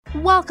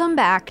Welcome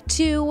back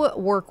to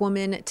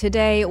Workwoman.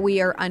 Today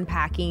we are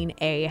unpacking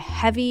a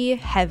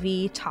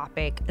heavy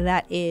topic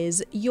that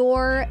is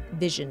your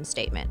vision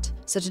statement.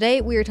 So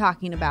today we are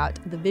talking about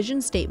the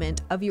vision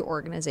statement of your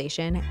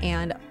organization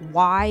and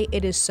why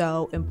it is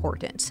so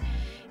important.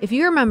 If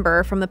you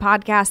remember from the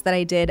podcast that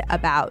I did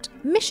about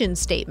mission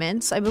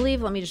statements, I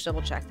believe, let me just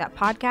double check, that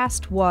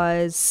podcast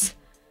was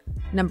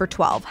number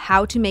 12,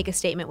 how to make a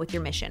statement with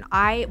your mission.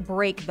 I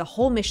break the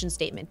whole mission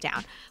statement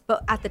down.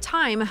 But at the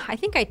time, I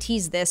think I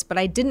teased this, but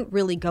I didn't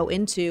really go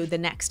into the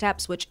next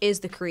steps, which is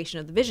the creation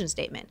of the vision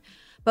statement.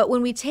 But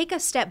when we take a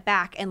step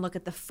back and look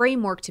at the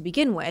framework to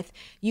begin with,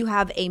 you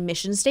have a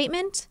mission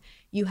statement,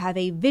 you have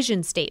a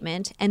vision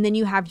statement, and then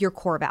you have your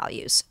core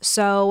values.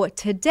 So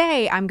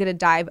today I'm going to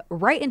dive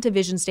right into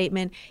vision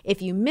statement.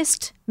 If you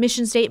missed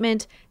mission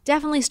statement,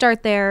 definitely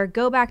start there.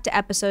 Go back to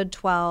episode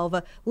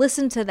 12,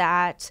 listen to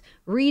that,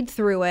 read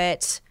through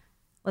it.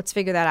 Let's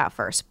figure that out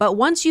first. But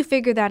once you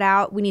figure that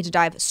out, we need to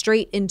dive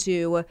straight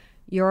into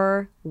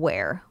your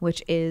where,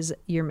 which is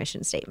your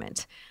mission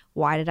statement.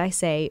 Why did I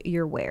say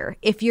your where?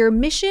 If your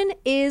mission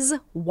is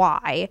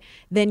why,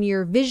 then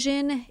your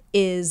vision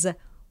is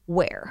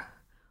where.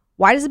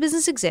 Why does the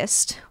business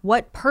exist?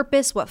 What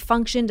purpose, what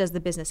function does the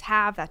business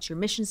have? That's your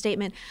mission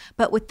statement.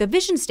 But with the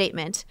vision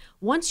statement,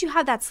 once you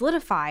have that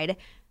solidified,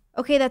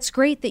 okay, that's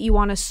great that you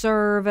want to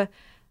serve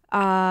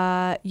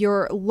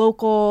your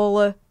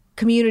local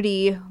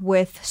community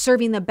with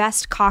serving the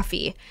best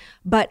coffee.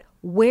 But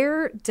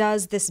where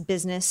does this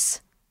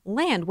business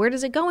land? Where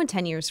does it go in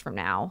 10 years from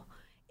now?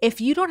 If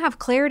you don't have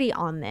clarity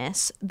on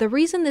this, the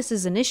reason this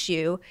is an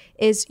issue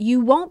is you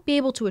won't be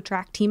able to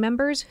attract team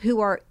members who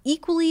are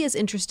equally as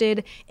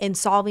interested in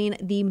solving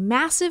the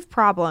massive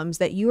problems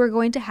that you are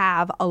going to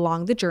have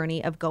along the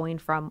journey of going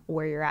from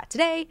where you're at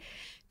today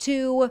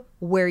to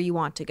where you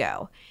want to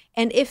go.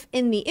 And if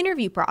in the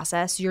interview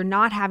process you're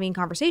not having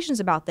conversations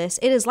about this,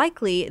 it is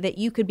likely that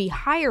you could be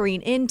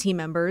hiring in team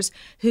members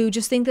who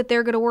just think that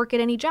they're going to work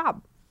at any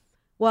job.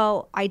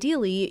 Well,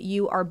 ideally,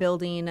 you are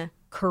building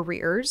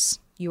careers.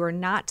 You are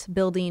not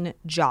building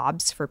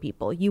jobs for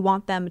people. You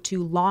want them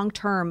to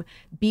long-term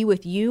be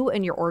with you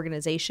and your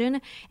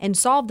organization and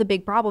solve the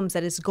big problems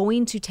that it's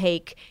going to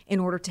take in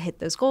order to hit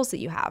those goals that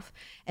you have.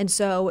 And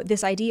so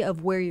this idea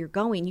of where you're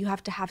going, you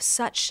have to have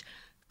such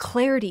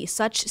clarity,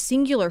 such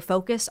singular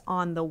focus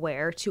on the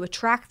where to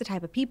attract the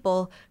type of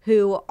people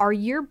who are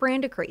your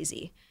brand of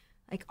crazy.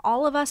 Like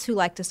all of us who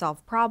like to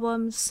solve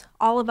problems,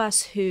 all of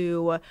us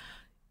who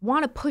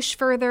want to push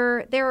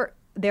further,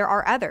 there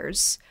are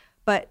others,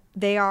 but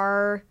they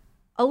are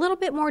a little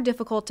bit more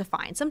difficult to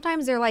find.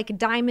 Sometimes they're like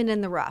diamond in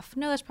the rough.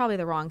 No, that's probably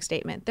the wrong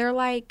statement. They're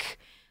like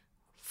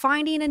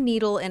finding a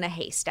needle in a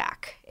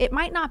haystack. It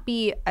might not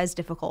be as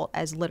difficult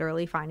as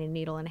literally finding a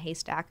needle in a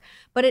haystack,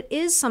 but it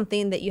is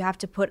something that you have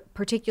to put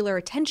particular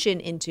attention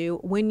into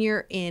when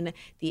you're in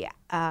the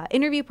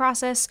interview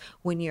process,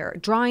 when you're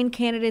drawing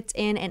candidates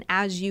in, and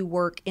as you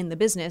work in the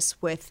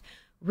business with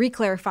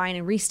reclarifying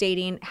and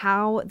restating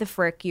how the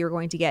frick you're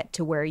going to get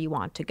to where you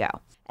want to go.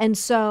 And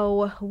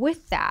so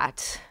with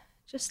that,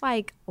 just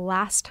like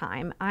last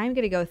time, I'm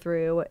going to go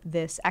through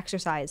this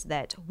exercise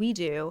that we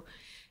do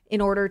in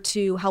order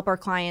to help our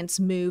clients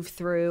move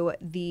through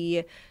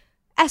the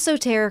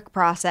esoteric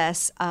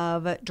process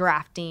of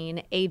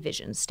drafting a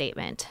vision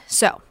statement.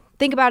 So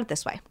think about it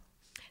this way.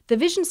 The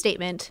vision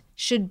statement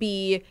should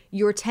be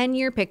your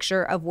 10-year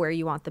picture of where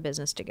you want the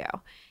business to go.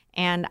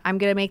 And I'm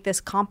going to make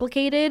this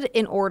complicated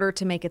in order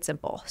to make it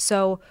simple.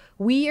 So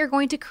we are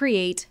going to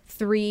create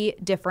 3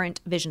 different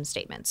vision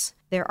statements.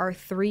 There are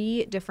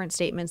 3 different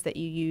statements that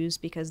you use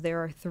because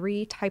there are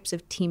 3 types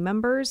of team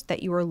members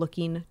that you are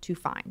looking to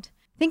find.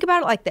 Think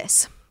about it like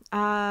this.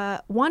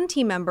 One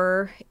team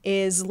member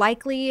is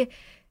likely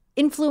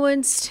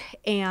influenced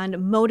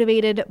and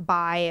motivated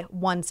by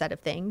one set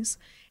of things,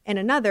 and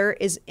another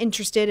is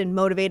interested and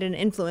motivated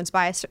and influenced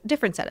by a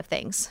different set of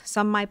things.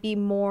 Some might be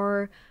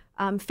more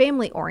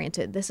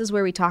family-oriented. This is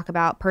where we talk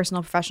about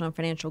personal, professional, and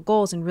financial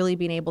goals and really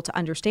being able to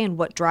understand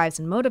what drives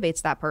and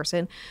motivates that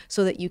person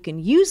so that you can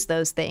use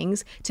those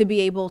things to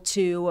be able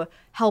to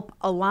help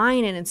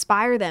align and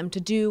inspire them to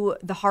do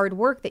the hard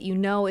work that you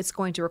know it's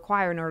going to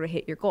require in order to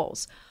hit your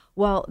goals.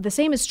 Well, the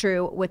same is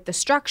true with the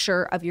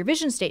structure of your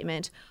vision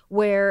statement,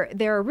 where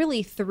there are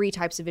really 3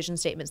 types of vision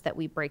statements that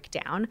we break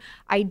down.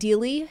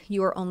 Ideally,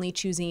 you are only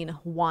choosing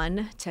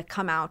one to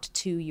come out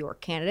to your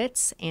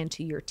candidates and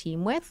to your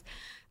team with.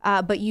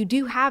 But you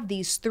do have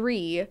these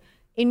 3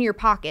 in your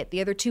pocket,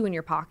 the other 2 in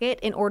your pocket,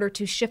 in order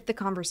to shift the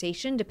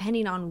conversation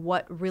depending on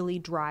what really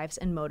drives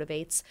and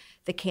motivates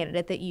the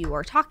candidate that you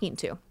are talking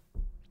to.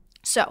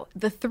 So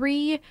the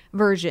 3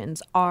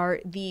 versions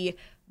are the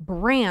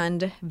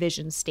brand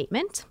vision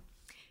statement,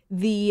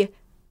 the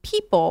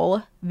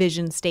people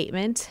vision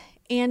statement,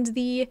 and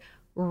the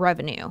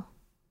revenue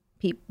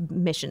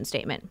mission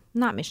statement.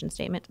 Not mission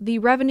statement, the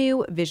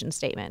revenue vision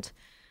statement.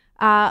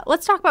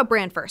 Let's talk about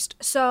brand first.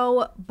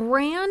 So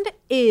brand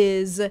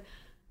is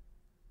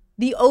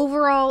the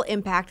overall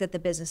impact that the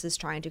business is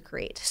trying to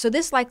create. So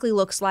this likely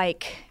looks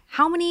like,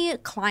 how many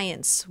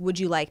clients would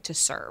you like to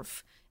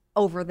serve?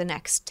 over the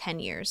next 10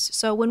 years.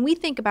 So when we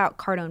think about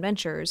Cardone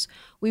Ventures,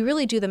 we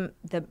really do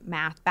the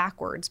math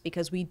backwards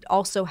because we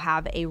also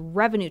have a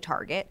revenue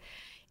target.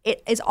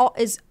 It is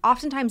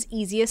oftentimes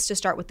easiest to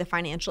start with the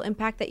financial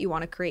impact that you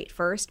want to create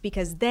first,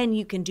 because then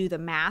you can do the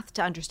math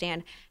to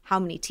understand how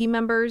many team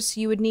members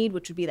you would need,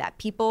 which would be that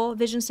people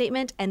vision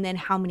statement, and then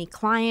how many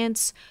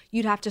clients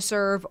you'd have to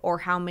serve, or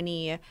how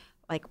many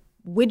like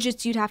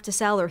widgets you'd have to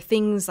sell, or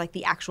things like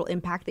the actual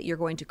impact that you're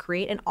going to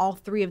create. And all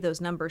three of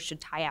those numbers should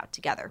tie out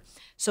together.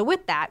 So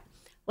with that,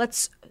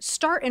 let's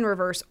start in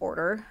reverse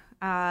order.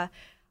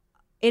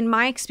 In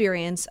my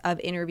experience of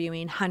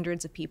interviewing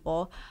hundreds of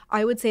people,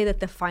 I would say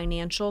that the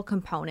financial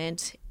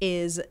component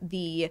is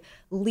the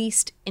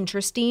least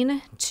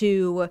interesting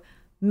to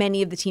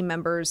many of the team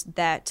members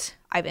that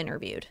I've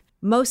interviewed.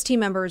 Most team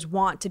members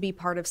want to be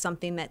part of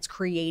something that's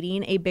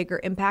creating a bigger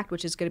impact,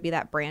 which is going to be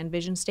that brand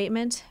vision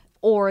statement,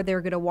 or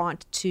they're going to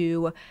want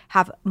to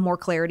have more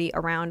clarity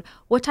around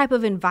what type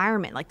of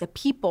environment, like the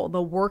people, the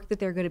work that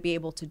they're going to be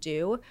able to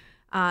do,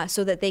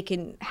 so that they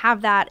can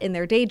have that in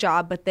their day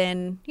job, but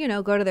then,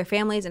 go to their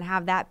families and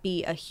have that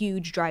be a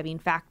huge driving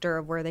factor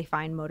of where they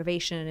find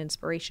motivation and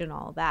inspiration,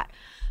 all of that.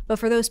 But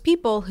for those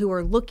people who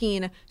are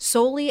looking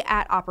solely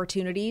at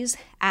opportunities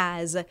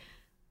as,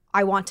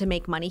 I want to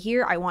make money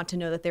here, I want to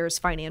know that there's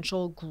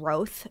financial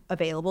growth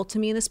available to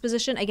me in this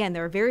position. Again,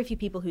 there are very few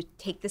people who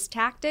take this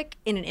tactic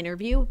in an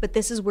interview, but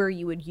this is where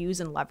you would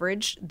use and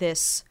leverage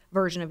this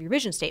version of your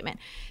vision statement.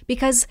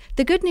 Because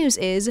the good news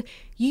is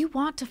you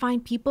want to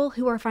find people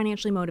who are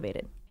financially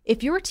motivated.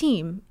 If your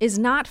team is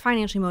not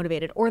financially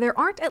motivated, or there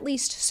aren't at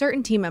least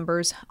certain team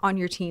members on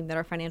your team that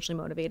are financially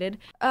motivated,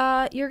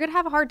 you're going to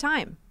have a hard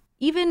time.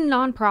 Even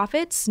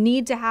nonprofits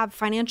need to have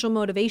financial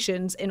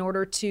motivations in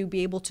order to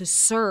be able to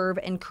serve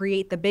and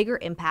create the bigger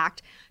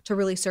impact to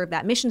really serve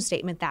that mission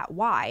statement, that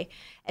why.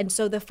 And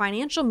so the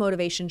financial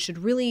motivation should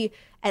really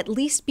at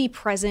least be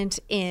present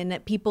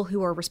in people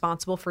who are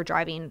responsible for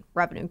driving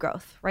revenue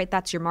growth, right?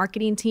 That's your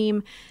marketing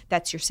team,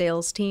 that's your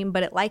sales team,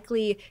 but it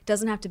likely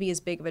doesn't have to be as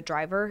big of a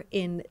driver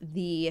in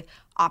the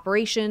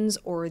operations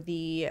or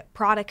the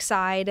product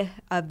side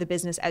of the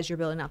business as you're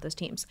building out those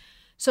teams.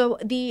 So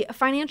the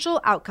financial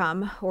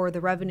outcome, or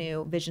the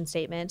revenue vision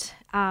statement,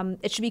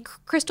 it should be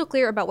crystal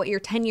clear about what your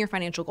 10-year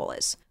financial goal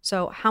is.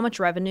 So how much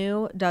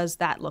revenue does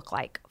that look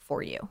like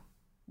for you?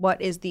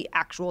 What is the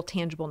actual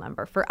tangible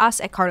number? For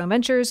us at Cardone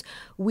Ventures,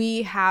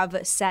 we have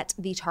set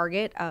the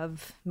target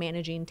of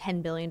managing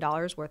 $10 billion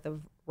worth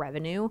of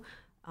revenue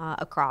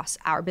across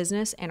our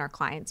business and our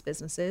clients'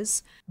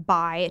 businesses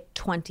by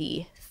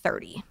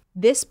 2030.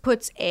 This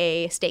puts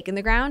a stake in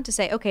the ground to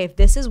say, okay, if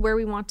this is where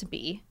we want to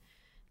be,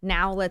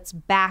 now let's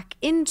back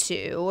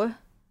into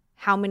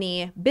how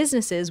many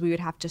businesses we would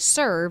have to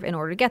serve in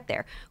order to get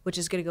there, which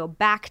is going to go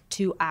back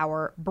to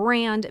our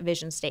brand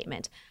vision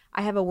statement.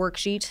 I have a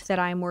worksheet that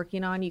I'm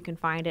working on. You can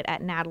find it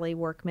at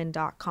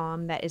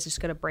natalieworkman.com that is just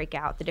going to break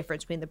out the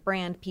difference between the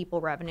brand, people,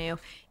 revenue.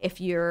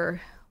 If you're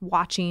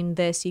watching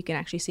this, you can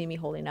actually see me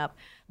holding up.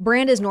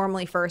 Brand is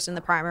normally first in the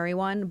primary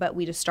one, but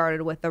we just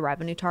started with the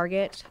revenue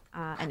target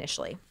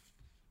initially.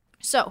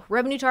 So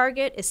revenue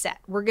target is set.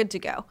 We're good to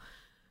go.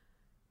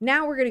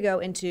 Now we're going to go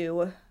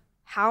into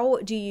how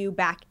do you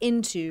back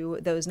into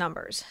those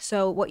numbers.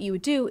 So what you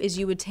would do is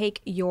you would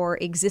take your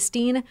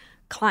existing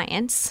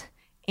clients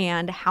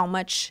and how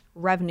much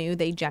revenue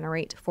they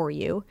generate for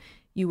you.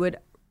 You would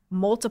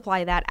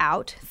multiply that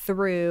out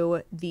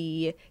through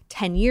the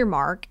 10-year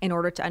mark in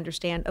order to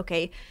understand,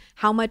 okay,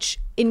 how much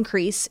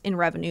increase in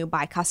revenue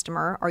by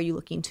customer are you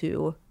looking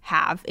to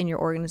have in your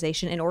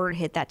organization in order to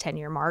hit that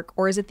 10-year mark,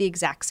 or is it the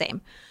exact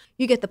same?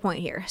 You get the point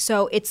here.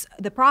 So it's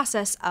the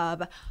process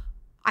of,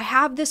 I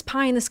have this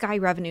pie in the sky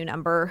revenue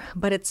number,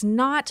 but it's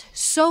not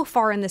so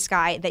far in the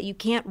sky that you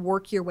can't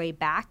work your way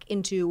back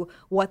into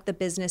what the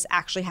business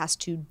actually has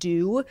to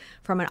do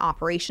from an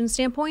operations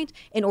standpoint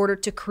in order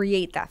to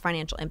create that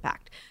financial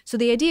impact. So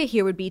the idea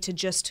here would be to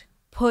just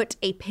put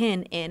a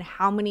pin in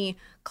how many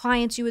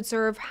clients you would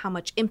serve, how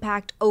much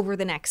impact over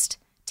the next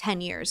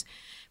 10 years.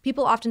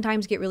 People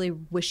oftentimes get really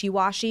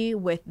wishy-washy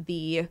with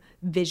the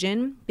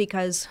vision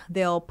because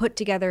they'll put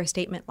together a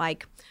statement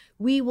like,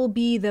 we will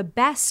be the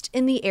best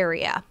in the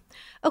area.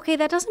 Okay,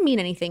 that doesn't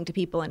mean anything to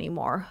people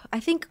anymore. I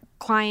think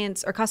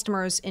clients or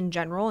customers in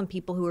general and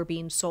people who are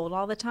being sold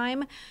all the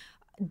time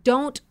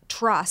don't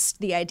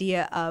trust the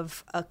idea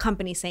of a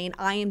company saying,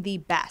 I am the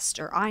best,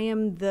 or I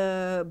am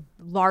the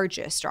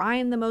largest, or I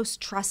am the most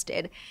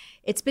trusted.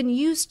 It's been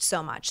used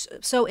so much.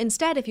 So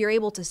instead, if you're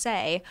able to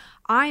say,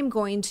 I'm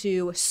going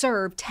to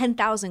serve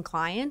 10,000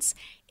 clients,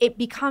 it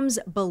becomes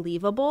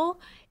believable.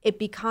 It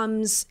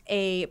becomes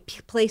a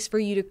place for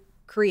you to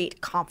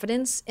create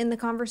confidence in the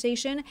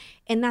conversation.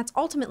 And that's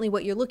ultimately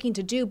what you're looking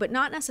to do, but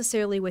not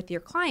necessarily with your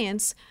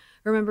clients.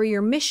 Remember,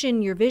 your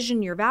mission, your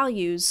vision, your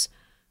values,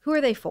 who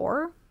are they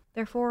for?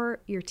 They're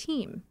for your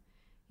team.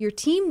 Your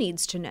team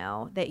needs to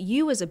know that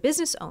you as a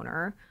business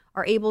owner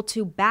are able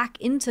to back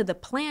into the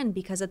plan,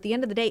 because at the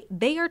end of the day,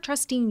 they are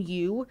trusting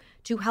you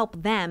to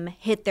help them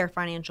hit their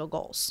financial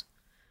goals.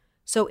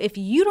 So if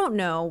you don't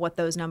know what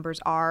those numbers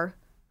are,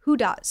 who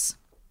does?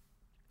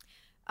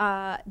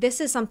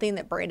 this is something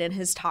that Brandon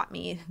has taught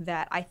me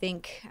that I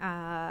think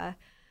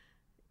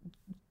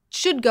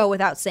should go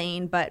without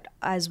saying, but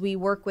as we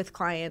work with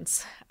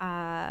clients,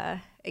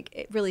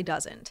 it really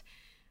doesn't.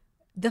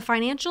 The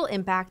financial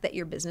impact that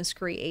your business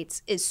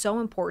creates is so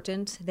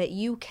important that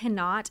you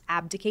cannot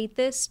abdicate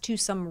this to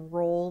some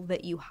role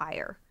that you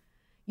hire.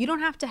 You don't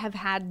have to have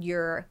had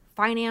your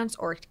finance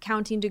or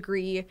accounting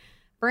degree.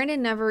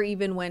 Brandon never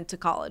even went to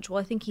college.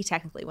 Well, I think he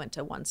technically went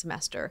to one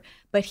semester,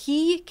 but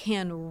he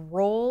can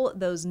roll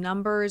those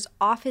numbers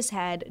off his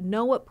head,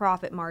 know what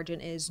profit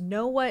margin is,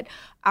 know what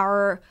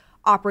our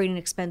operating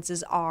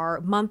expenses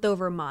are month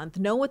over month,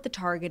 know what the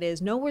target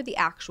is, know where the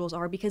actuals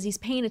are because he's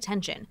paying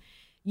attention.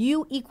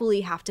 You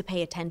equally have to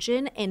pay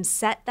attention and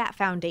set that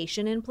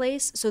foundation in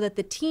place so that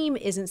the team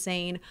isn't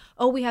saying,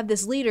 oh, we have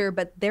this leader,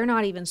 but they're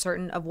not even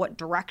certain of what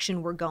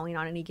direction we're going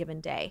on any given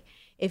day.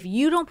 If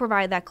you don't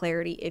provide that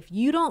clarity, if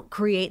you don't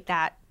create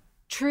that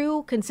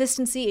true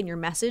consistency in your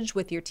message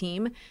with your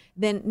team,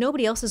 then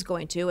nobody else is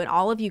going to. And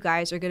all of you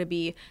guys are going to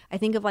be, I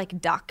think of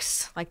like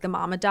ducks, like the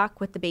mama duck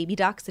with the baby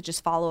ducks that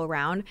just follow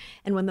around.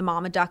 And when the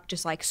mama duck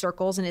just like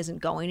circles and isn't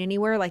going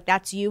anywhere, like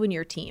that's you and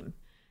your team.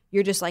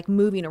 You're just like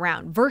moving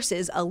around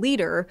versus a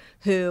leader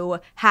who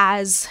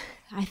has,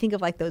 I think of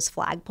like those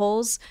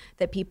flagpoles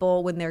that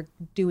people when they're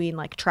doing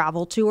like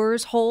travel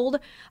tours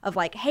hold of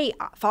like, hey,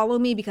 follow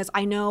me because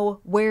I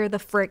know where the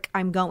frick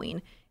I'm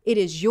going. It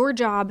is your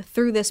job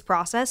through this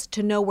process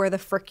to know where the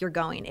frick you're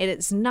going. It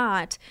is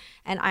not,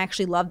 and I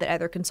actually love that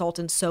other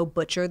consultants so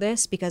butcher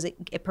this because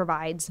it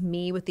provides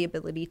me with the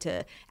ability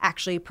to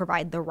actually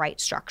provide the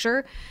right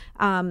structure.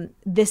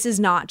 This is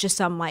not just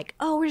some like,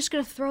 oh, we're just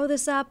going to throw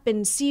this up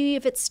and see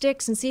if it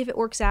sticks and see if it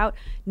works out.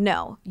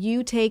 No,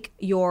 you take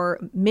your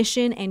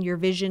mission and your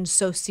vision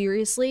so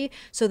seriously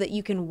so that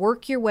you can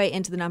work your way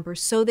into the numbers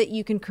so that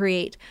you can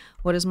create,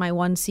 what is my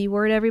one C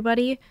word,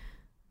 everybody?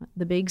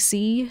 The big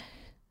C?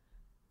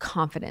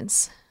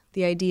 Confidence.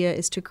 The idea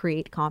is to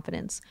create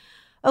confidence.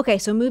 Okay,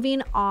 so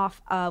moving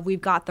off of,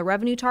 we've got the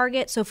revenue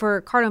target. So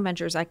for Cardone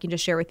Ventures, I can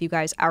just share with you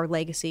guys our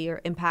legacy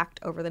or impact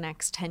over the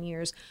next 10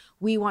 years.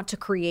 We want to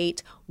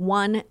create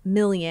 1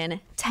 million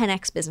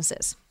 10x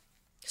businesses.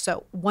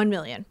 So 1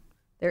 million.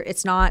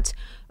 It's not,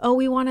 oh,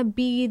 we want to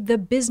be the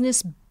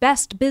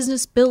best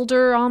business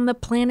builder on the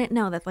planet.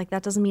 No,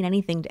 that doesn't mean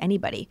anything to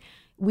anybody.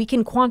 We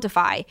can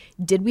quantify,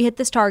 did we hit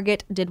this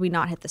target? Did we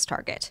not hit this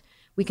target?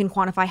 We can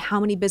quantify how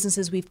many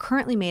businesses we've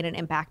currently made an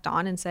impact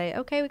on and say,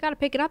 okay, we got to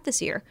pick it up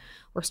this year.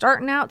 We're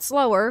starting out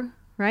slower,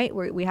 right?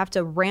 We have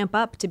to ramp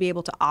up to be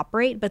able to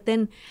operate, but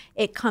then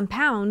it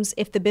compounds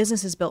if the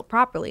business is built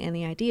properly. And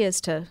the idea is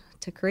to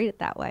create it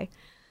that way.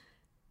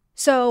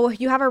 So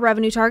you have our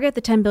revenue target,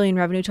 the 10 billion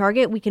revenue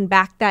target. We can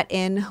back that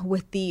in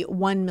with the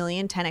 1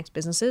 million 10x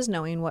businesses,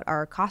 knowing what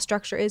our cost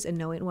structure is and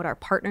knowing what our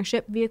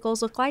partnership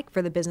vehicles look like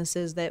for the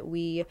businesses that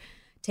we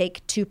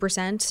take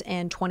 2%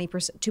 and 20%,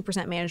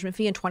 2% management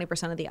fee and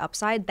 20% of the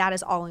upside. That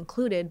is all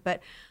included.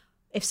 But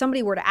if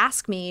somebody were to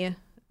ask me,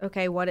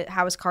 okay,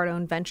 how is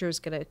Cardone Ventures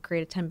going to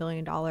create a $10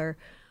 billion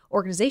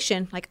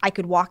organization? Like I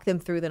could walk them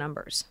through the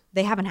numbers.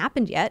 They haven't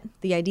happened yet.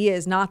 The idea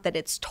is not that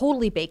it's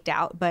totally baked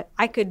out, but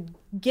I could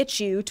get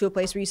you to a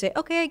place where you say,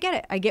 okay, I get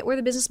it. I get where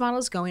the business model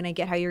is going. I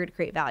get how you're going to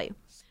create value.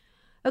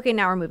 Okay,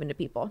 now we're moving to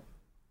people.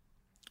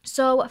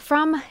 So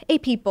from a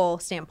people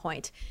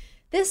standpoint,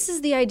 this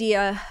is the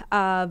idea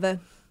of,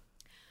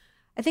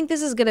 I think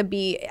this is going to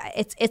be,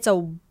 it's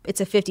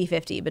a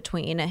 50-50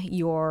 between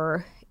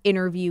your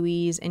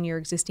interviewees and your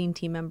existing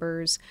team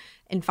members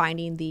and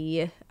finding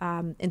the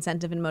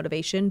incentive and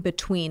motivation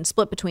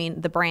split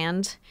between the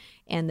brand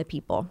and the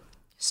people.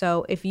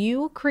 So if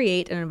you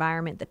create an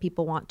environment that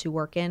people want to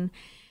work in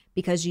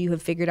because you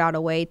have figured out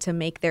a way to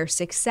make their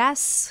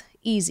success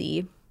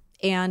easy,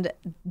 and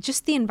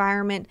just the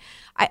environment,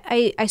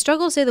 I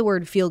struggle to say the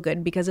word feel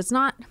good because it's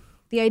not,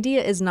 the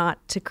idea is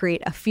not to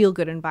create a feel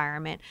good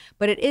environment,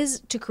 but it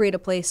is to create a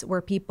place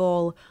where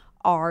people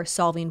are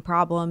solving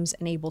problems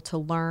and able to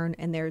learn,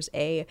 and there's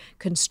a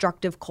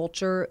constructive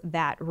culture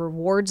that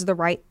rewards the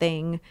right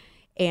thing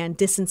and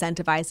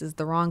disincentivizes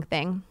the wrong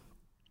thing.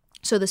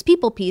 So this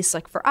people piece,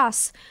 like for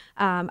us,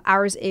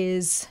 ours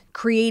is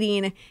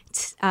creating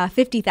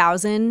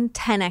 50,000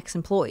 10x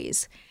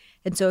employees.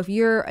 And so if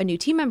you're a new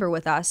team member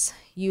with us,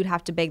 you'd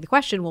have to beg the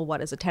question, well,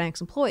 what is a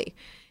 10x employee?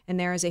 And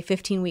there is a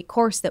 15-week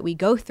course that we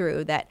go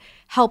through that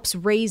helps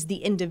raise the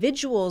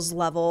individual's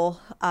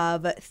level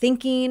of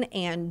thinking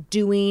and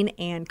doing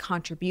and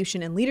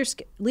contribution and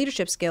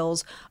leadership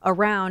skills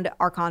around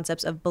our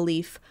concepts of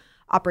belief,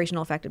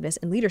 operational effectiveness,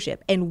 and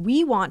leadership. And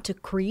we want to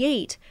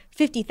create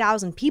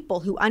 50,000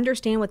 people who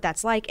understand what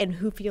that's like and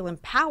who feel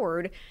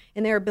empowered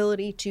in their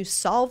ability to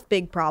solve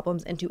big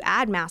problems and to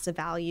add massive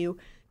value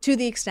to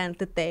the extent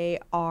that they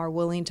are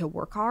willing to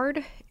work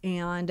hard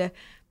and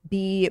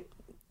be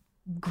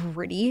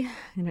gritty.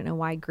 I don't know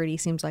why gritty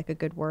seems like a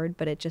good word,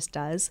 but it just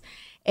does.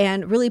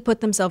 And really put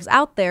themselves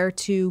out there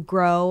to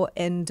grow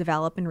and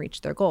develop and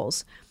reach their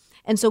goals.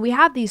 And so we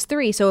have these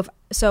three.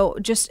 So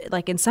just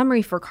like in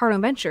summary for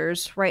Cardone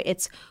Ventures,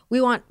 right?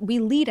 We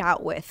lead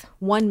out with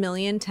 1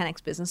 million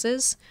 10x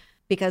businesses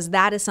because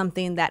that is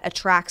something that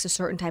attracts a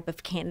certain type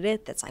of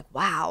candidate that's like,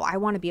 wow, I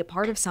want to be a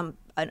part of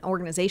an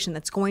organization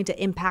that's going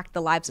to impact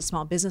the lives of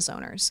small business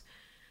owners.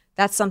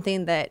 That's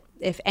something that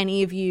if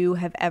any of you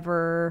have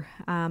ever,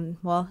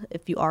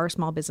 if you are a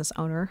small business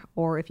owner,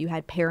 or if you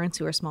had parents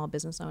who are small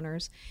business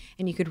owners,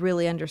 and you could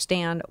really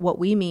understand what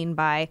we mean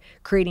by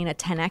creating a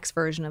 10X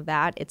version of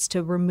that, it's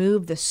to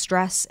remove the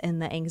stress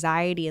and the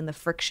anxiety and the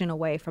friction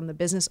away from the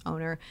business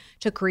owner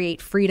to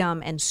create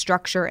freedom and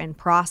structure and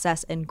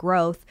process and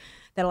growth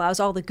that allows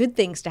all the good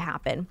things to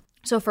happen.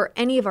 So for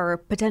any of our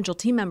potential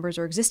team members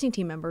or existing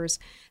team members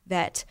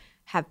that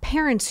have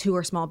parents who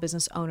are small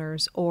business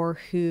owners, or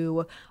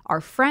who are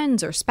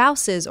friends or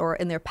spouses, or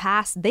in their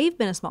past, they've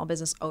been a small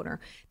business owner,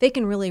 they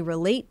can really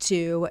relate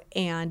to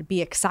and be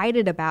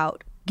excited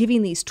about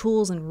giving these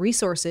tools and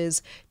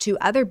resources to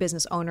other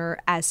business owner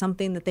as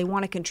something that they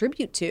want to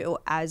contribute to,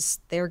 as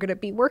they're going to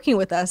be working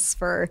with us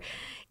for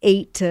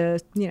 8 to,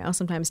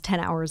 sometimes 10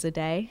 hours a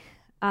day.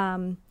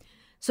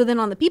 So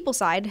then on the people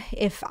side,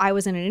 if I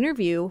was in an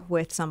interview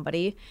with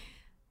somebody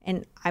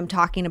and I'm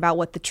talking about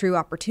what the true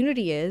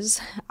opportunity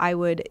is, I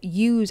would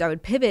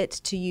pivot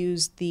to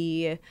use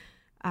the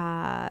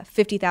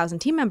 50,000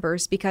 team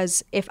members,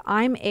 because if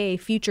I'm a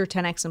future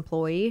 10X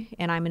employee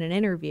and I'm in an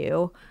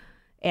interview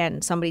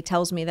and somebody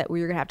tells me that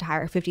we're going to have to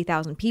hire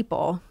 50,000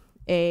 people,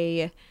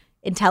 a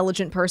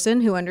intelligent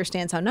person who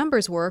understands how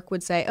numbers work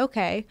would say,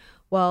 okay,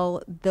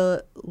 well,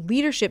 the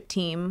leadership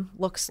team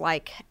looks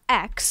like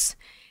X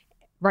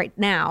right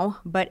now,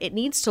 but it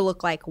needs to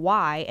look like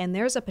Y, and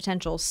there's a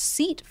potential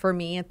seat for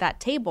me at that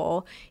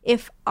table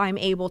if I'm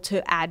able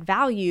to add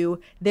value.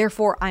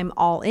 Therefore, I'm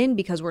all in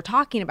because we're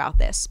talking about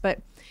this.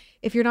 But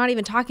if you're not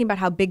even talking about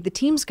how big the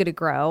team's going to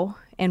grow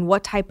and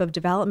what type of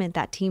development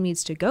that team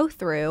needs to go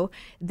through,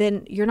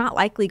 then you're not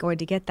likely going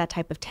to get that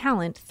type of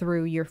talent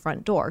through your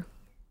front door.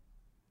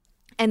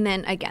 And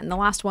then again, the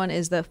last one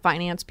is the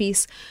finance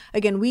piece.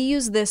 Again, we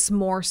use this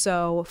more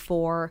so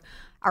for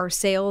our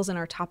sales and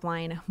our top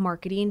line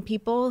marketing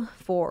people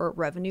for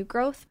revenue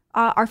growth.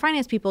 Our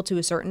finance people to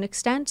a certain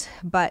extent,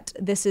 but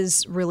this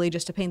is really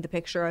just to paint the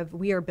picture of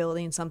we are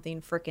building something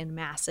freaking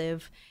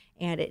massive,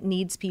 and it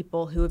needs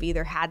people who have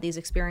either had these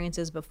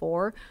experiences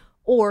before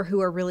or who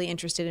are really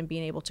interested in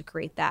being able to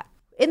create that.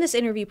 In this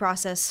interview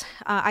process,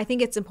 I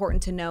think it's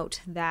important to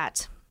note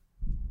that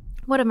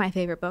one of my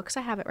favorite books,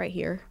 I have it right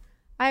here.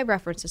 I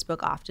reference this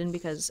book often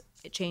because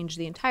it changed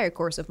the entire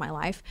course of my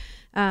life.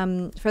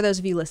 For those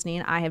of you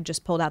listening, I have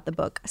just pulled out the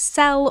book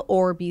Sell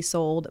or Be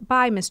Sold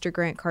by Mr.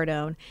 Grant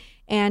Cardone.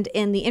 And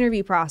in the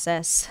interview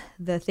process,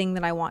 the thing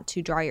that I want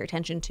to draw your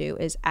attention to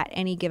is at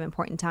any given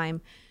point in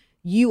time,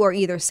 you are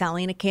either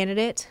selling a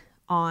candidate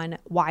on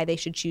why they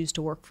should choose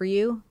to work for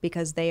you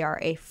because they are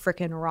a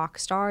freaking rock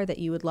star that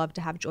you would love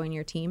to have join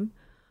your team,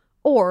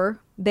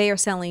 or they are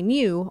selling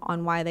you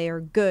on why they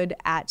are good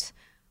at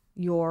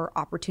your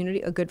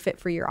opportunity, a good fit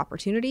for your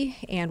opportunity,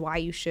 and why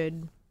you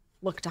should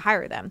look to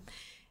hire them.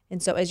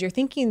 And so as you're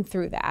thinking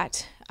through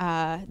that,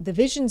 the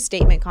vision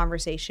statement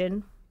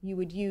conversation you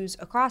would use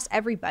across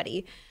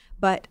everybody,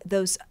 but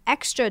those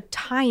extra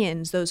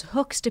tie-ins, those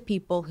hooks to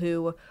people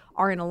who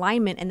are in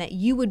alignment and that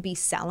you would be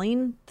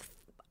selling,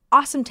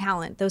 awesome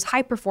talent, those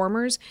high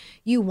performers,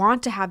 you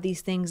want to have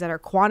these things that are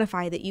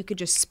quantified that you could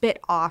just spit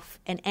off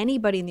and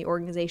anybody in the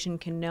organization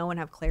can know and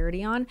have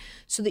clarity on,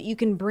 so that you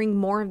can bring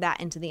more of that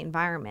into the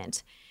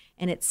environment.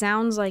 And it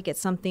sounds like it's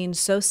something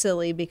so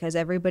silly because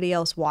everybody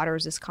else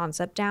waters this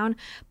concept down,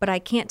 but I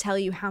can't tell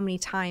you how many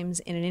times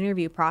in an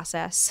interview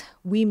process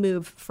we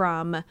move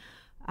from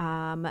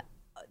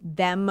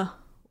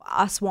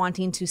us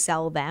wanting to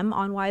sell them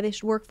on why they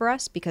should work for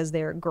us because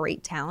they're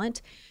great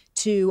talent,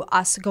 to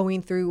us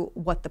going through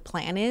what the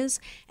plan is,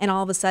 and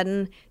all of a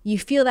sudden you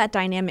feel that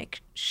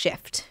dynamic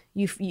shift.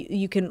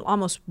 You can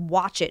almost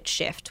watch it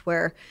shift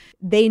where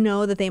they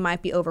know that they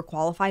might be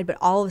overqualified, but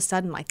all of a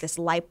sudden like this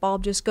light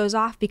bulb just goes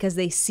off because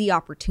they see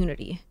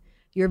opportunity.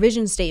 Your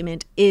vision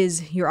statement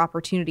is your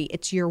opportunity.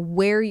 It's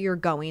where you're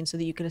going so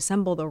that you can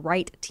assemble the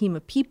right team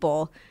of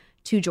people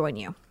to join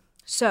you.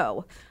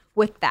 So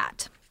with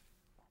that,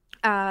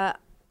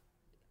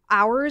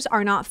 ours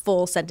are not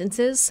full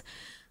sentences.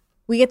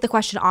 We get the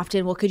question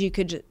often, well, could you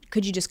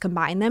just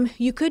combine them?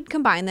 You could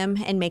combine them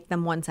and make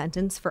them one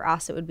sentence. For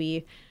us, it would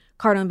be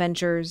Cardone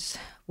Ventures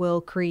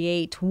will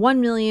create 1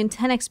 million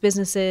 10X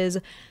businesses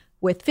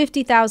with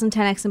 50,000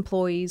 10X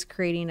employees,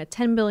 creating a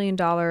 $10 billion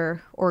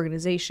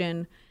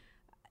organization.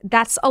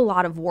 That's a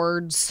lot of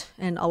words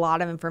and a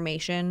lot of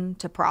information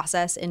to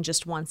process in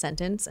just one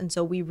sentence. And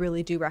so we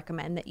really do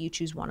recommend that you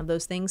choose one of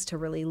those things to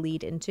really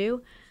lead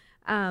into.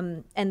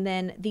 And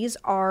then these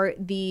are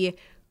the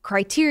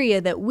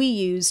criteria that we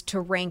use to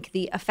rank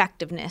the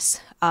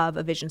effectiveness of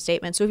a vision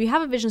statement. So if you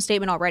have a vision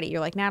statement already, you're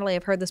like, Natalie,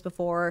 I've heard this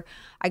before,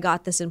 I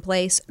got this in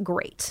place,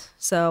 great.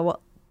 So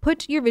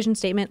put your vision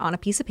statement on a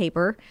piece of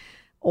paper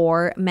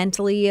or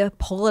mentally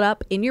pull it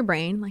up in your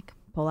brain, like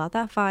pull out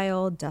that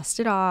file,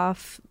 dust it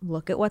off,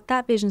 look at what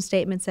that vision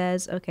statement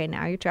says. Okay,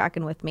 now you're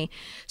tracking with me.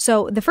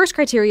 So the first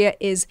criteria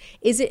is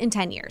it in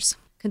 10 years?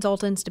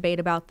 Consultants debate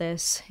about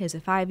this. Is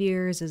it 5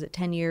 years? Is it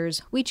 10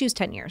 years? We choose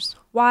 10 years.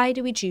 Why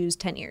do we choose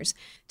 10 years?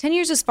 10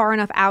 years is far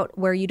enough out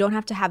where you don't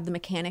have to have the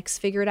mechanics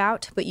figured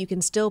out, but you can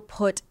still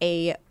put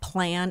a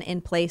plan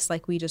in place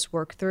like we just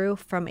worked through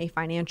from a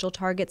financial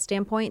target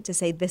standpoint to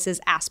say this is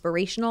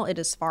aspirational. It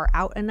is far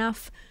out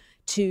enough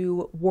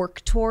to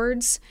work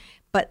towards,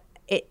 but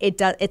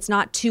it's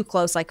not too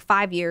close, like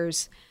 5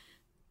 years.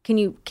 Can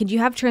you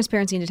have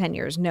transparency into 10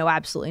 years? No,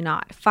 absolutely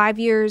not. 5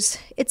 years,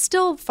 it's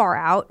still far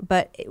out,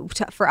 but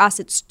for us,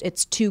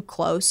 it's too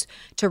close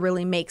to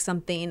really make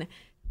something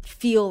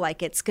feel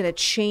like it's going to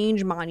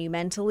change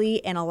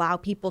monumentally and allow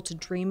people to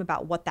dream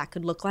about what that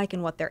could look like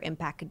and what their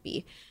impact could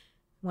be.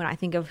 When I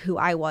think of who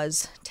I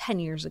was 10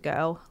 years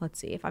ago, let's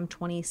see, if I'm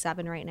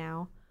 27 right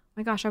now,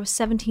 my gosh, I was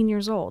 17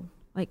 years old.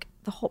 Like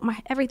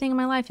everything in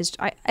my life is,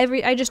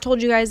 I just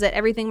told you guys that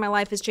everything in my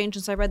life has changed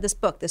since I read this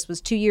book. This was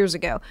 2 years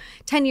ago.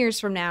 10 years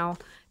from now,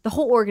 the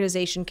whole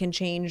organization can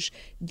change.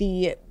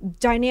 The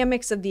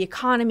dynamics of the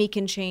economy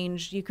can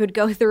change. You could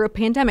go through a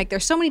pandemic.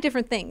 There's so many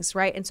different things,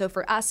 right? And so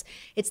for us,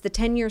 it's the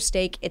 10-year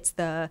stake. It's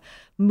the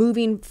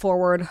moving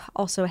forward.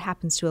 Also, it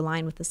happens to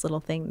align with this little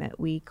thing that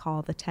we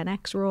call the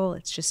 10X rule.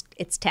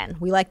 It's 10.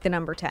 We like the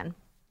number 10.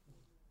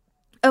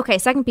 Okay,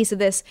 second piece of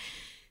this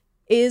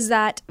is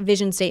that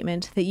vision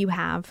statement that you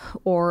have,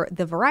 or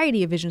the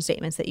variety of vision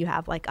statements that you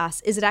have, like us,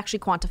 is it actually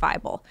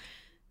quantifiable?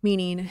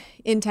 Meaning,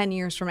 in 10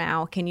 years from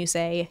now, can you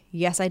say,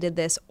 yes, I did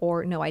this,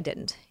 or no, I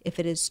didn't? If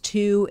it is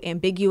too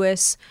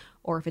ambiguous,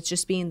 or if it's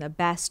just being the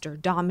best, or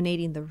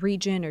dominating the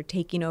region, or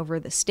taking over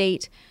the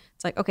state,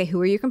 it's like, okay,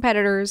 who are your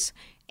competitors,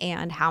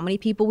 and how many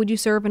people would you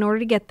serve in order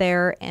to get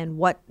there, and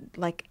what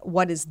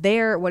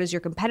is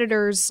your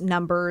competitors'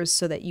 numbers,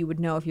 so that you would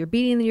know if you're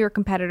beating your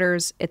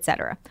competitors,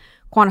 etc.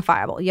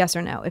 Quantifiable, yes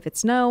or no. If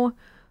it's no,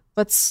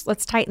 let's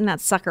tighten that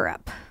sucker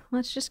up.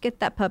 Let's just get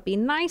that puppy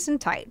nice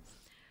and tight.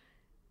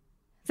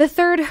 The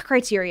third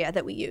criteria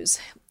that we use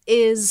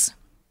is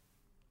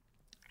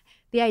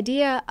the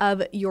idea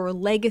of your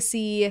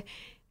legacy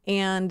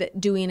and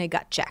doing a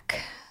gut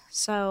check.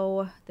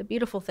 So the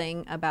beautiful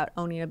thing about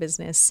owning a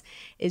business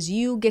is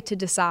you get to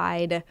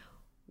decide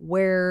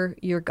where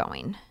you're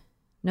going.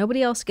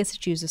 Nobody else gets to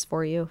choose this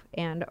for you.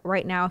 And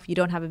right now, if you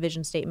don't have a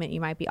vision statement,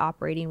 you might be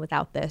operating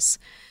without this.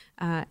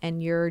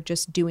 And you're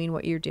just doing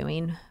what you're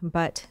doing.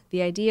 But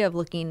the idea of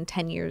looking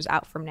 10 years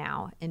out from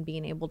now and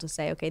being able to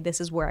say, okay, this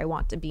is where I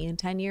want to be in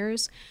 10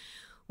 years.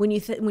 When you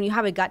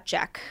have a gut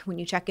check, when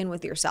you check in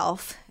with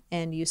yourself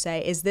and you say,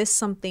 is this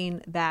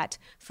something that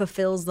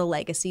fulfills the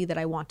legacy that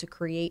I want to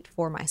create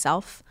for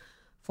myself,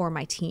 for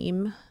my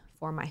team,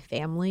 for my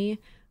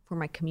family, for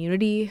my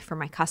community, for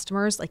my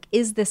customers? Like,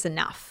 is this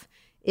enough?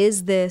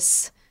 Is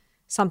this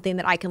something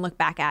that I can look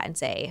back at and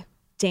say,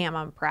 damn,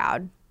 I'm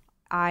proud.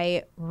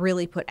 I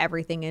really put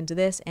everything into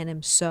this and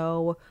am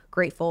so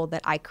grateful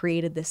that I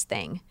created this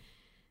thing.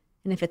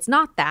 And if it's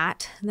not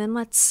that, then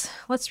let's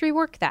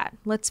rework that.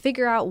 Let's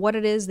figure out what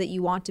it is that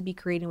you want to be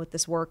creating with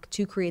this work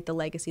to create the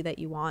legacy that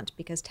you want,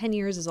 because 10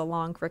 years is a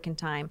long frickin'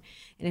 time.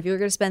 And if you're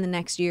going to spend the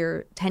next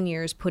 10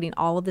 years putting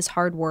all of this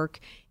hard work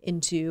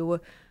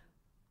into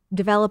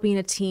developing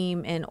a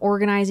team and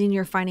organizing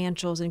your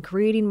financials and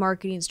creating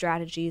marketing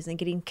strategies and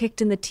getting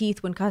kicked in the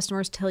teeth when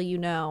customers tell you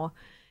no,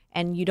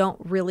 and you don't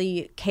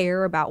really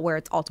care about where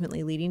it's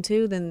ultimately leading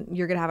to, then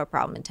you're going to have a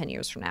problem in 10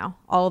 years from now.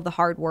 All of the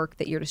hard work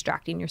that you're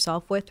distracting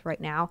yourself with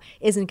right now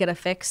isn't going to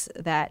fix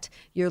that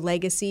your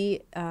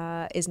legacy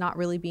is not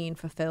really being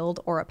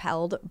fulfilled or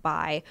upheld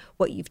by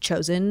what you've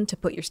chosen to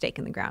put your stake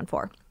in the ground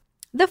for.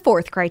 The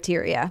fourth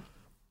criteria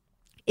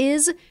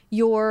is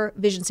your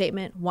vision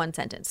statement one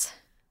sentence.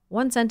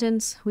 One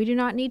sentence. We do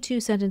not need 2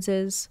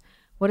 sentences.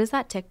 What is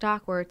that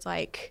TikTok where it's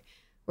like,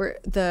 where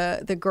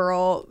the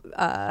girl,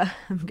 I'm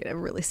going to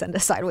really send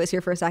us sideways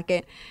here for a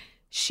second.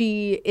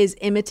 She is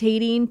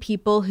imitating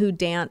people who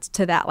dance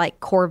to that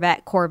like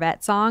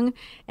Corvette song.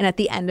 And at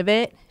the end of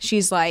it,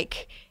 she's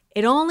like,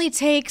 it only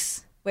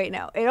takes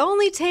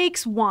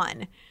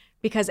one,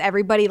 because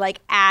everybody like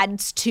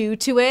adds 2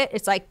 to it.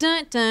 It's like,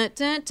 dun, dun,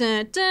 dun,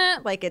 dun,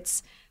 dun. Like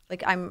it's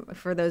like,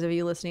 for those of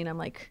you listening, I'm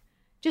like,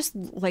 just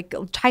like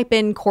type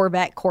in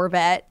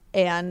Corvette,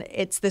 and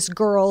it's this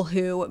girl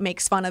who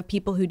makes fun of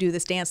people who do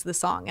this dance to the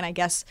song. And I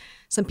guess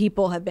some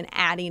people have been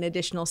adding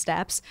additional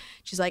steps.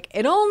 She's like,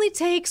 it only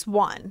takes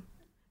 1.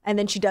 And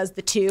then she does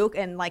the 2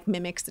 and like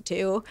mimics the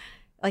 2.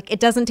 Like,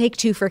 it doesn't take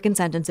 2 freaking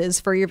sentences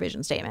for your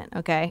vision statement,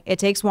 okay? It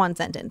takes 1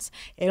 sentence.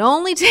 It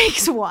only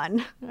takes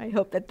 1. I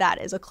hope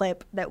that is a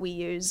clip that we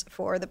use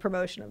for the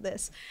promotion of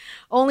this.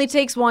 Only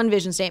takes 1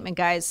 vision statement,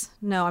 guys.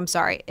 No, I'm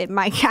sorry. It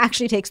might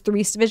actually takes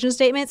 3 vision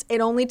statements.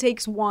 It only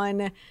takes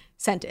 1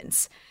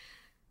 sentence.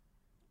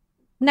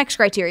 Next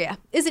criteria.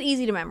 Is it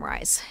easy to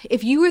memorize?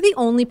 If you are the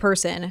only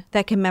person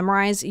that can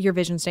memorize your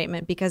vision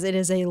statement because it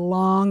is a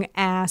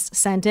long-ass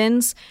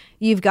sentence,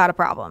 you've got a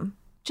problem.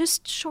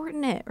 Just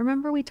shorten it.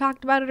 Remember, we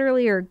talked about it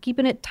earlier,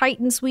 keeping it tight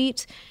and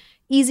sweet,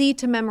 easy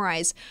to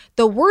memorize.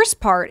 The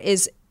worst part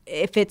is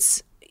if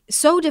it's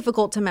so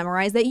difficult to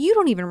memorize that you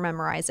don't even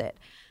memorize it.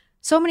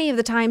 So many of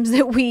the times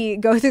that we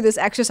go through this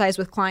exercise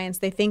with clients,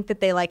 they think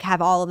that they like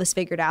have all of this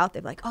figured out.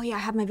 They're like, oh yeah, I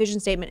have my vision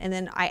statement. And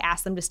then I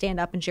ask them to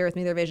stand up and share with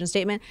me their vision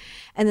statement.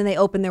 And then they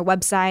open their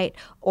website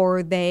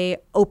or they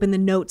open the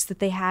notes that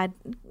they had.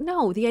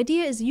 No, the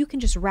idea is you can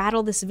just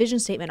rattle this vision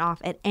statement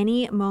off at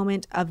any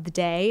moment of the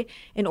day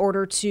in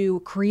order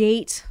to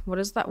create, what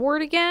is that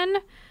word again?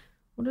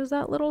 What is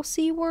that little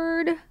C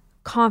word?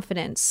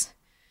 Confidence.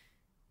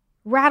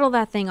 Rattle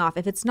that thing off.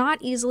 If it's not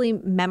easily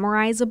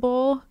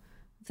memorizable,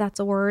 if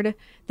that's a word,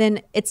 then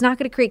it's not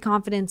going to create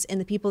confidence in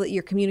the people that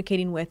you're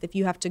communicating with if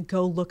you have to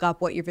go look up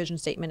what your vision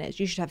statement is.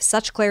 You should have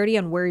such clarity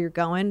on where you're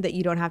going that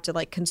you don't have to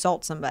like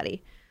consult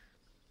somebody.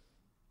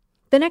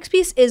 The next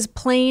piece is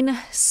plain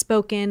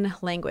spoken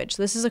language.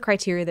 This is a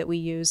criteria that we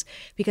use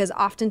because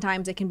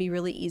oftentimes it can be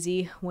really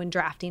easy when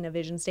drafting a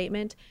vision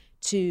statement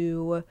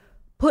to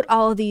put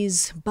all of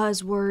these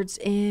buzzwords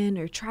in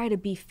or try to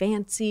be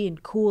fancy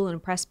and cool and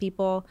impress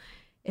people.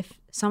 If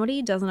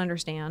somebody doesn't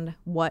understand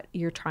what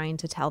you're trying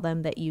to tell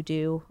them that you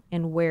do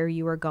and where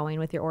you are going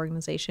with your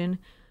organization,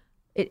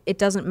 it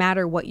doesn't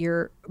matter what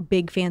your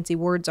big fancy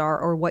words are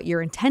or what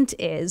your intent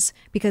is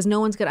because no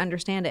one's going to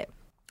understand it.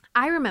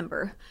 I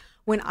remember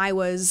when I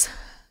was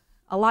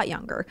a lot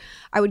younger,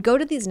 I would go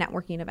to these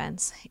networking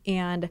events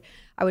and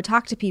I would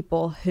talk to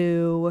people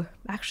who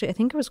actually, I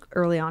think it was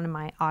early on in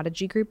my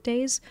Audigy group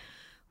days,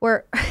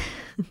 where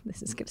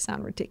this is going to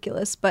sound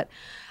ridiculous, but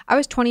I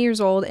was 20 years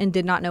old and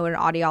did not know what an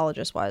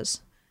audiologist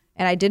was.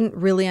 And I didn't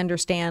really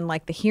understand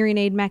like the hearing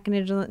aid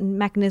mechanism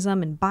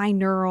and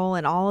binaural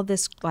and all of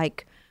this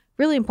like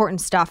really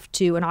important stuff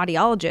to an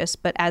audiologist.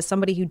 But as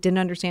somebody who didn't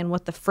understand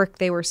what the frick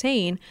they were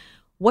saying,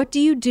 what do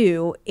you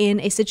do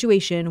in a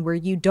situation where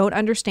you don't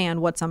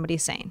understand what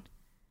somebody's saying?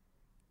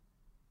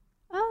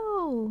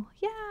 Oh,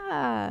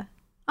 yeah.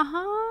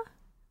 Uh-huh.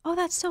 Oh,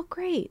 that's so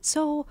great.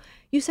 So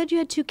you said you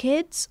had 2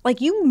 kids?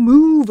 Like you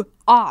move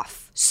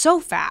off so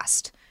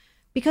fast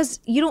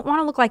because you don't want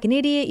to look like an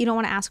idiot. You don't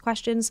want to ask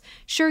questions.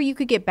 Sure, you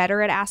could get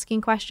better at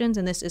asking questions,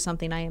 and this is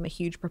something I am a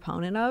huge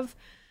proponent of.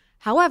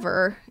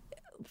 However,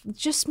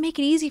 just make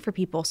it easy for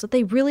people so that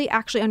they really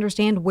actually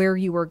understand where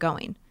you are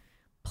going.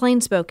 Plain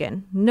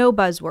spoken, no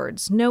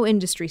buzzwords, no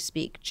industry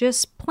speak,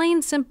 just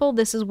plain simple,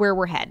 this is where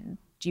we're headed.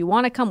 Do you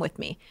want to come with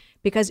me?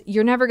 Because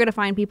you're never going to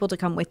find people to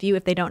come with you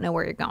if they don't know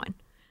where you're going.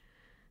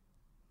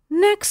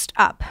 Next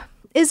up,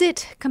 is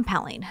it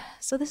compelling?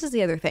 So this is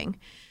the other thing.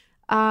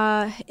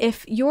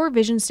 If your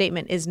vision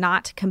statement is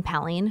not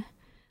compelling,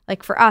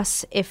 like for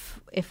us,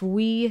 if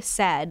we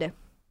said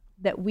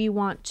that we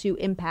want to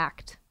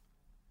impact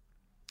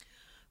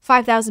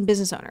 5,000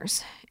 business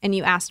owners, and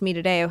you asked me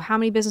today, how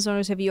many business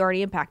owners have you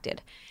already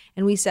impacted?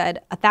 And we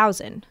said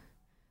 1,000.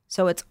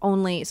 So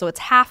it's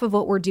half of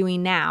what we're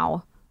doing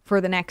now for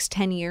the next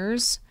 10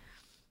 years.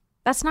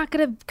 That's not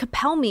going to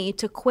compel me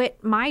to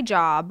quit my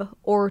job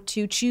or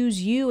to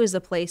choose you as the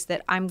place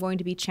that I'm going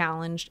to be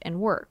challenged and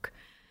work.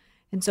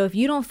 And so if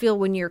you don't feel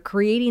when you're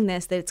creating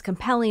this that it's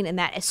compelling and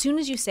that as soon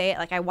as you say it,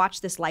 like I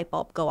watched this light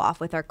bulb go off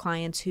with our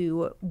clients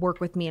who work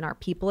with me in our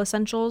People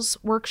Essentials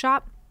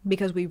workshop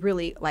because we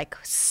really like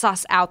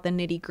suss out the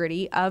nitty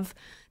gritty of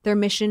their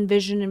mission,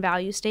 vision, and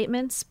value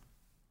statements.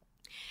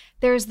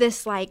 There's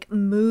this like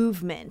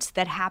movement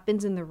that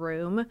happens in the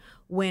room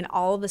when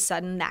all of a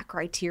sudden that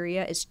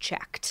criteria is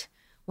checked.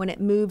 When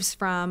it moves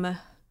from,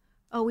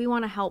 oh, we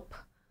want to help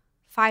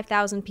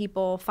 5,000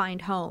 people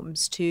find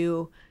homes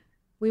to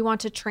we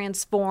want to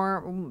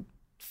transform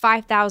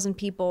 5,000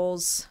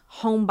 people's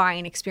home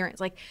buying experience.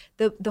 Like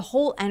the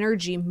whole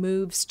energy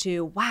moves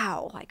to,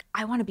 wow, like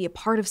I want to be a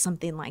part of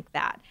something like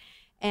that.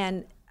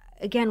 And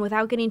again,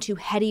 without getting too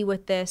heady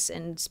with this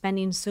and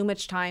spending so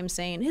much time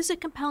saying, is it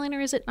compelling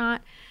or is it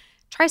not?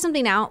 Try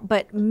something out,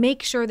 but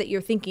make sure that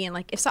you're thinking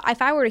like,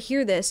 if I were to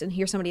hear this and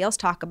hear somebody else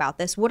talk about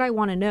this, would I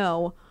want to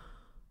know?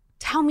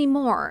 Tell me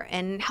more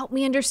and help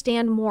me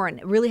understand more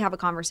and really have a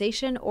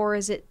conversation? Or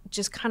is it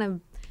just kind of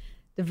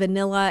the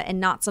vanilla and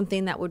not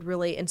something that would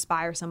really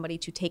inspire somebody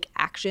to take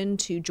action,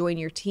 to join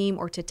your team,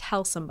 or to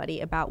tell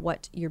somebody about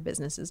what your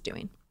business is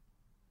doing?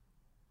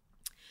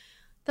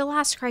 The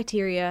last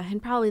criteria,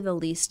 and probably the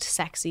least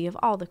sexy of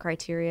all the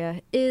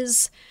criteria,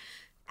 is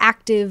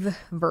active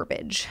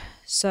verbiage.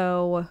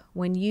 So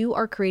when you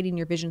are creating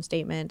your vision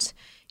statement,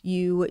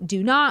 you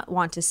do not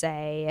want to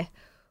say,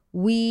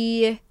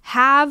 we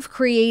have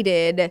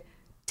created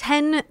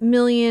 10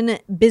 million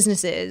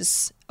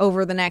businesses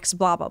over the next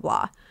blah, blah,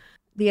 blah.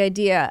 The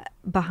idea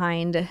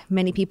behind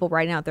many people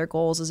writing out their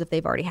goals as if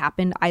they've already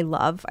happened, I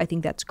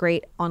think that's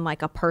great on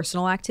like a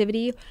personal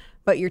activity,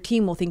 but your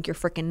team will think you're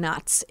freaking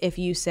nuts if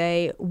you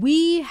say,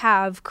 we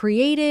have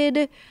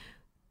created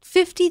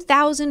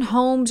 50,000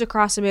 homes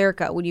across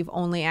America when you've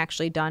only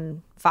actually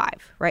done 5,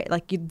 right?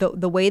 Like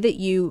the way that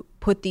you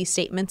put these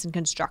statements and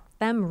construct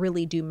them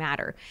really do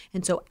matter.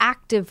 And so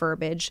active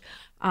verbiage,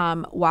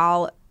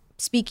 while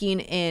speaking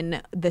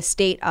in the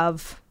state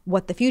of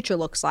what the future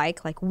looks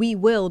like we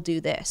will do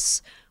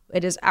this.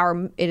 It is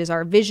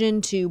our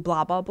vision to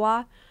blah, blah,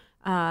 blah.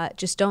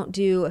 Just don't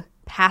do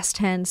past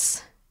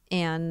tense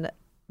and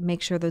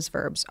make sure those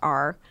verbs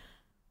are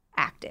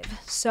active.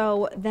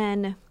 So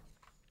then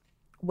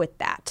with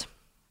that,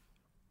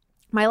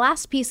 my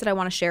last piece that I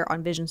want to share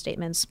on vision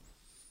statements,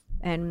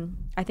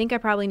 and I think I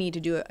probably need to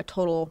do a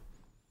total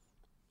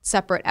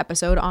separate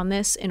episode on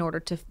this in order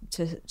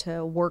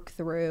to work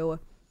through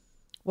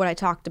what I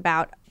talked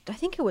about. I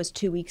think it was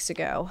 2 weeks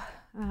ago.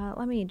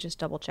 Let me just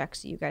double check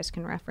so you guys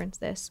can reference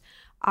this.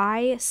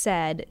 I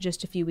said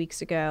just a few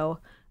weeks ago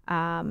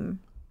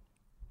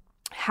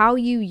how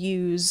you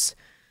use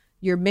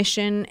your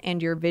mission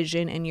and your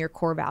vision and your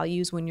core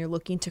values when you're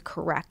looking to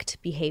correct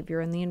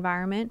behavior in the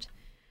environment.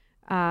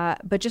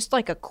 But just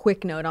like a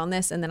quick note on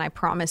this, and then I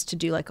promise to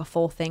do like a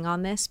full thing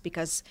on this,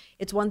 because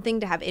it's one thing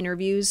to have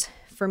interviews.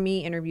 For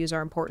me, interviews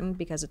are important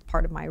because it's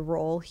part of my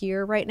role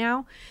here right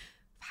now.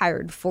 I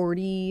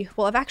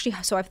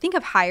think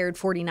I've hired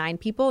 49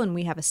 people, and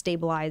we have a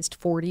stabilized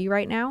 40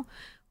 right now.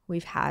 We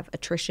have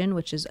attrition,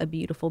 which is a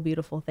beautiful,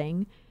 beautiful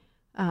thing.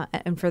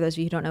 And for those of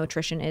you who don't know,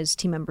 attrition is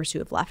team members who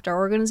have left our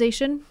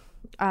organization.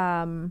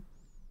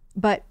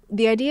 But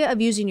the idea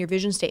of using your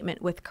vision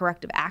statement with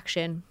corrective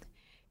action,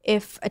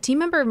 if a team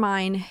member of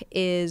mine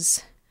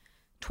is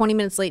 20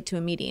 minutes late to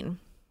a meeting,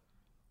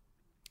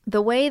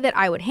 the way that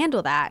I would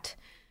handle that,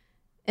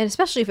 and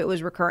especially if it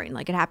was recurring,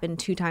 like it happened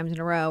 2 times in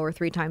a row or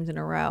 3 times in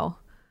a row,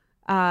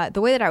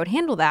 the way that I would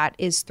handle that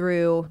is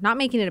through not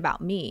making it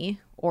about me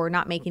or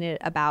not making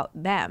it about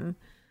them.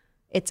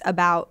 It's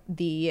about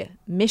the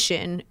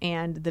mission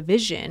and the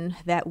vision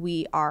that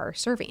we are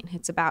serving.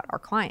 It's about our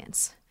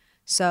clients.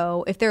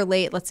 So if they're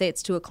late, let's say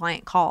it's to a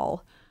client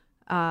call,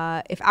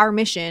 if our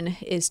mission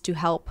is to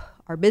help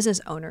our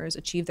business owners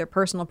achieve their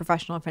personal,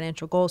 professional, and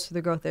financial goals for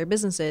the growth of their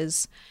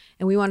businesses,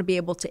 and we want to be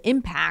able to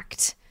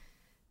impact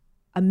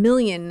 1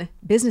 million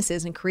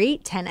businesses and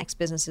create 10x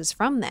businesses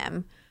from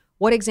them,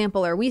 what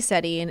example are we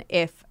setting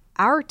if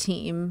our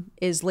team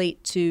is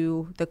late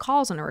to the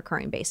calls on a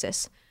recurring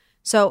basis?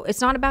 So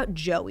it's not about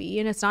Joey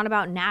and it's not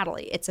about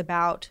Natalie. It's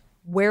about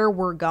where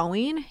we're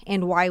going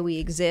and why we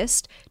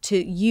exist to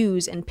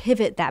use and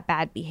pivot that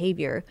bad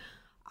behavior.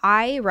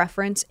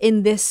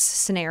 In this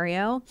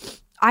scenario,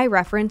 I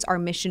reference our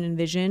mission and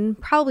vision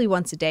probably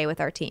once a day with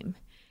our team.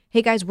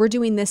 Hey guys, we're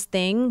doing this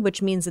thing,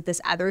 which means that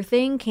this other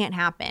thing can't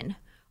happen.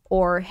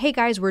 Or, hey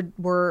guys,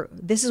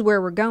 this is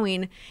where we're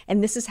going,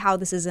 and this is how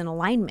this is in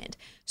alignment.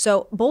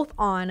 So both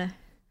on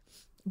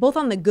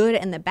the good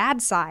and the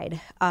bad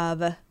side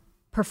of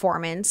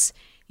performance,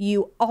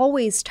 you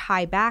always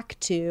tie back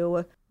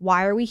to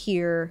why are we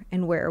here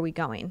and where are we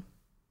going?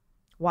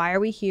 Why are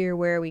we here?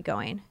 Where are we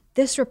going?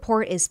 This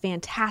report is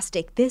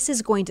fantastic. This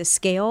is going to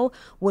scale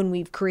when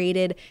we've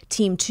created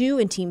team 2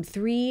 and team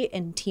 3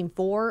 and team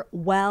 4.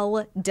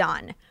 Well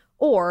done.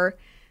 Or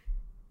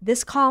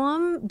this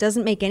column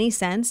doesn't make any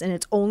sense and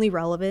it's only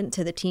relevant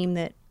to the team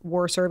that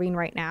we're serving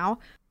right now.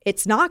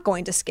 It's not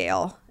going to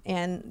scale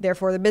and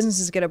therefore the business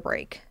is going to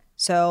break.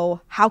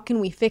 So how can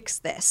we fix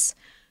this?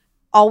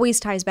 Always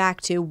ties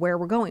back to where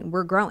we're going.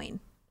 We're growing.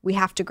 We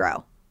have to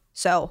grow.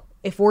 So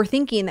if we're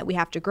thinking that we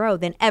have to grow,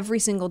 then every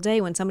single day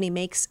when somebody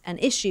makes an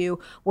issue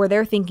where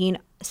they're thinking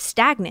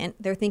stagnant,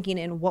 they're thinking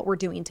in what we're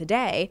doing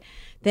today,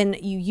 then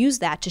you use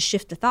that to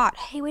shift the thought.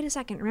 Hey, wait a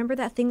second. Remember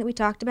that thing that we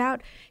talked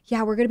about?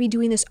 Yeah, we're going to be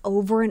doing this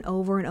over and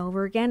over and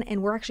over again.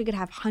 And we're actually going to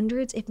have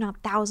hundreds, if not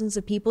thousands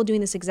of people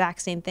doing this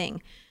exact same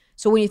thing.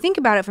 So when you think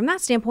about it from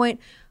that standpoint,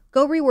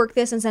 go rework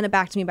this and send it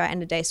back to me by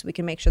end of day so we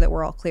can make sure that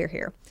we're all clear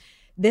here.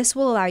 This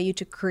will allow you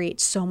to create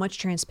so much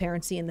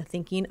transparency in the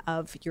thinking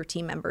of your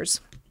team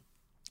members.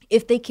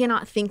 If they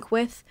cannot think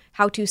with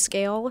how to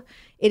scale,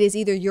 it is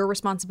either your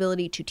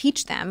responsibility to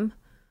teach them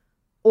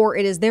or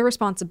it is their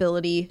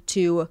responsibility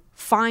to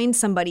find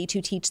somebody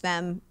to teach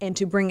them and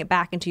to bring it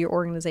back into your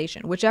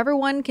organization. Whichever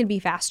one can be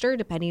faster,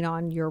 depending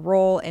on your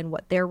role and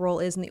what their role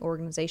is in the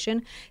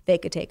organization. They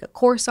could take a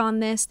course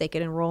on this. They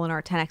could enroll in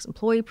our 10X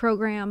employee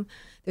program.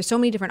 There's so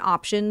many different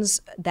options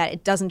that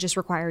it doesn't just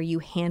require you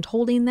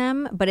hand-holding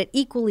them, but it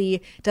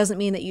equally doesn't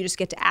mean that you just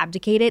get to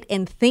abdicate it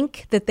and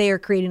think that they are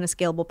creating a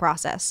scalable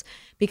process.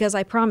 Because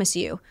I promise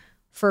you,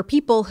 for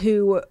people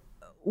who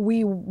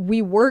we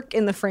work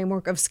in the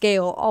framework of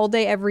scale all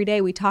day, every day.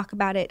 We talk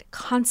about it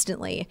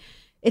constantly.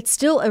 It's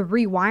still a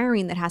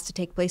rewiring that has to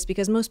take place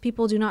because most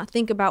people do not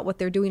think about what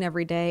they're doing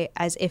every day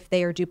as if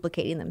they are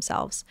duplicating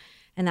themselves.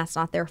 And that's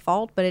not their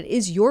fault, but it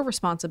is your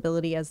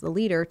responsibility as the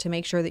leader to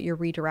make sure that you're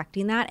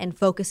redirecting that and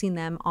focusing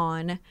them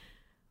on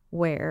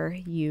where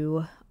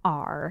you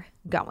are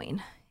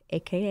going,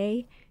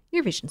 aka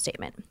your vision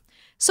statement.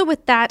 So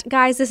with that,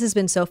 guys, this has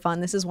been so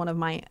fun. This is one of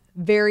my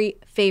very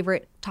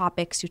favorite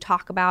topics to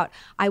talk about.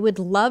 I would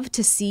love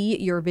to see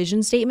your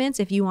vision statements.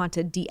 If you want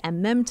to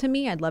DM them to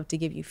me, I'd love to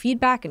give you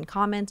feedback and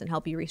comments and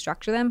help you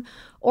restructure them.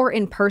 Or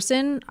in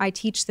person, I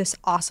teach this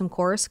awesome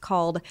course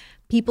called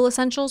People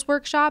Essentials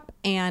Workshop,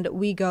 and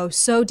we go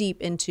so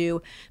deep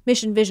into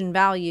mission, vision,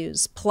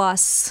 values,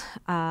 plus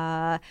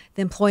the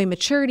employee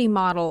maturity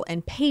model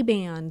and pay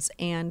bands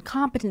and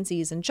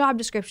competencies and job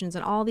descriptions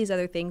and all these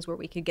other things where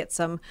we could get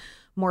some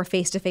more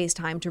face-to-face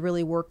time to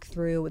really work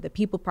through the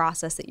people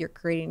process that you're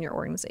creating in your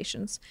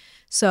organizations.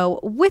 So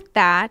with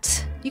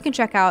that, you can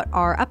check out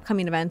our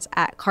upcoming events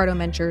at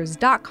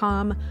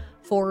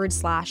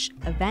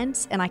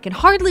cardomventures.com/events. And I can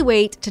hardly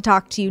wait to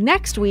talk to you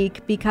next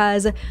week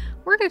because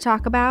we're going to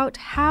talk about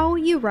how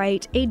you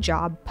write a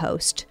job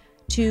post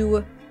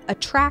to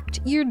attract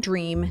your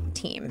dream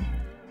team.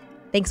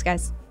 Thanks,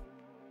 guys.